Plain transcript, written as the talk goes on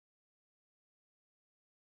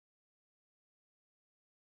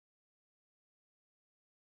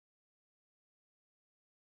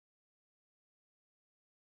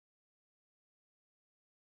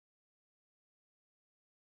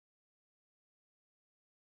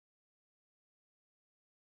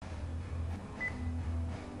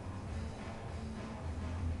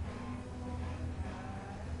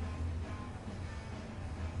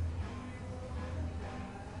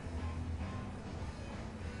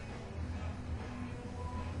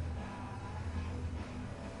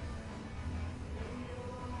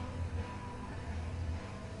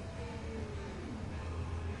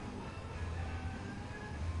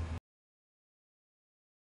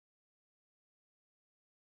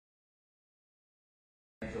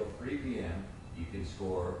p.m., you can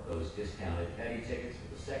score those discounted Petty tickets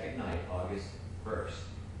for the second night, August 1st.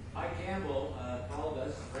 Mike Campbell called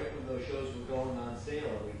us right when those shows were going on sale,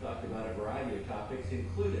 and we talked about a variety of topics,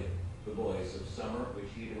 including The Boys of Summer, which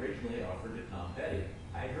he'd originally offered to Tom Petty.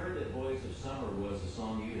 I'd heard that Boys of Summer was a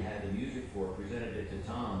song you had the music for, presented it to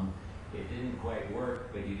Tom. It didn't quite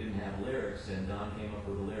work, but you didn't have lyrics, and Don came up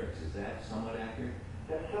with the lyrics. Is that somewhat accurate?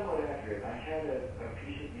 That's somewhat accurate. I had a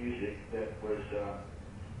piece of music that was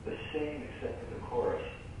the same except for the chorus,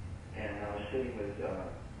 and I was sitting with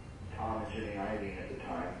Tom and Jimmy Iovine at the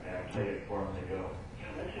time, and I played it for them to go,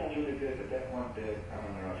 yeah, that sounds really good, but that one bit, I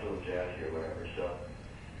don't know, it's a little jazzy or whatever. So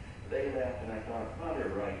they laughed, and I thought, oh,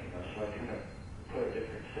 they're right, so I kind of put a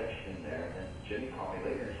different section in there, and then Jimmy called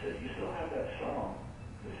me later and said, you still have that song?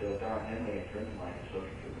 So Don Henley, a friend of mine, is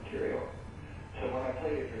looking for material. So when I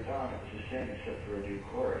played it for Don, it was the same except for a new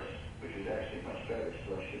chorus, which was actually much better,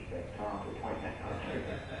 so I should thank Tom for pointing that out to me.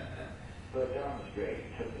 But Don was great. He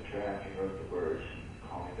took the track and wrote the words and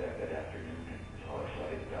called me back that afternoon and was all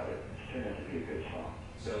excited about it. It's turned out to be a good song.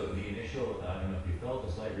 So the initial, I don't know if you felt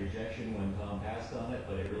a slight rejection when Tom passed on it,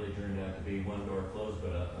 but it really turned out to be one door closed,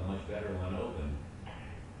 but a much better one open.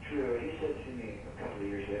 True. He said to me a couple of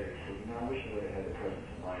years later, he said, I wish I would have had the presence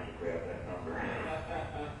of mind to grab that number.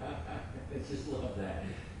 I just love that.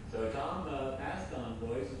 So Tom passed on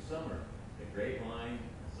Boys of Summer. A great line.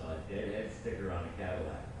 I saw a deadhead sticker on a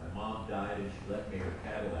Cadillac. My mom died and she left me her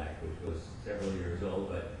Cadillac, which was several years old,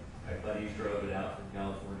 but my buddies drove it out from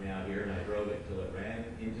California out here, and I drove it until it ran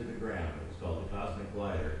into the ground. It was called the Cosmic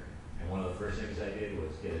Glider. And one of the first things I did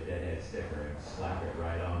was get a deadhead sticker and slap it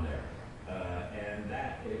right on there.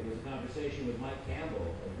 It was a conversation with Mike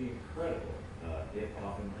Campbell, the incredible, if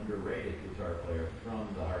often underrated guitar player from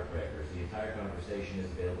the Heartbreakers. The entire conversation is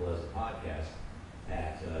available as a podcast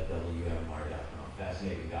at WMR.com.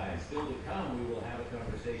 Fascinating guy. And still to come, we will have a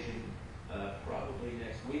conversation probably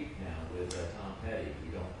next week now with Tom Petty.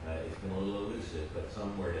 It's been a little elusive, but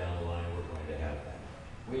somewhere down the line we're going to have that.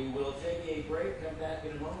 We will take a break, come back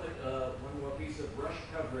in a moment. One more piece of Rush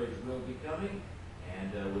coverage will be coming.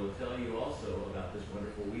 And we'll tell you also about this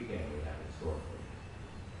wonderful weekend we have in store for you.